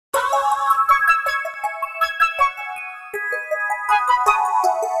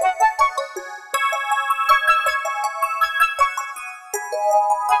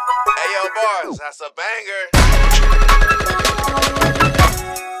yo, bars, that's a banger.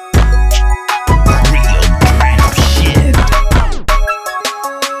 Real trap shit.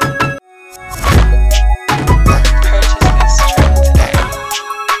 Purchase this track today.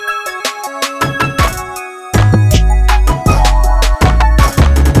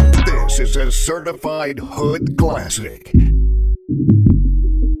 This is a certified hood classic.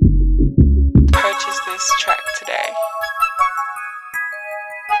 Purchase this track today.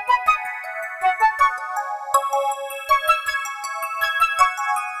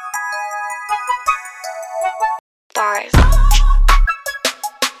 Bars.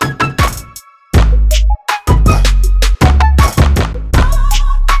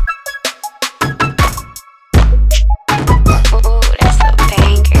 Ooh, that's a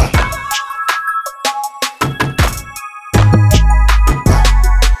banger.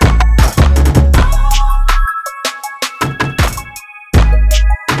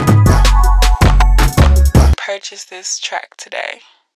 Purchase this track today.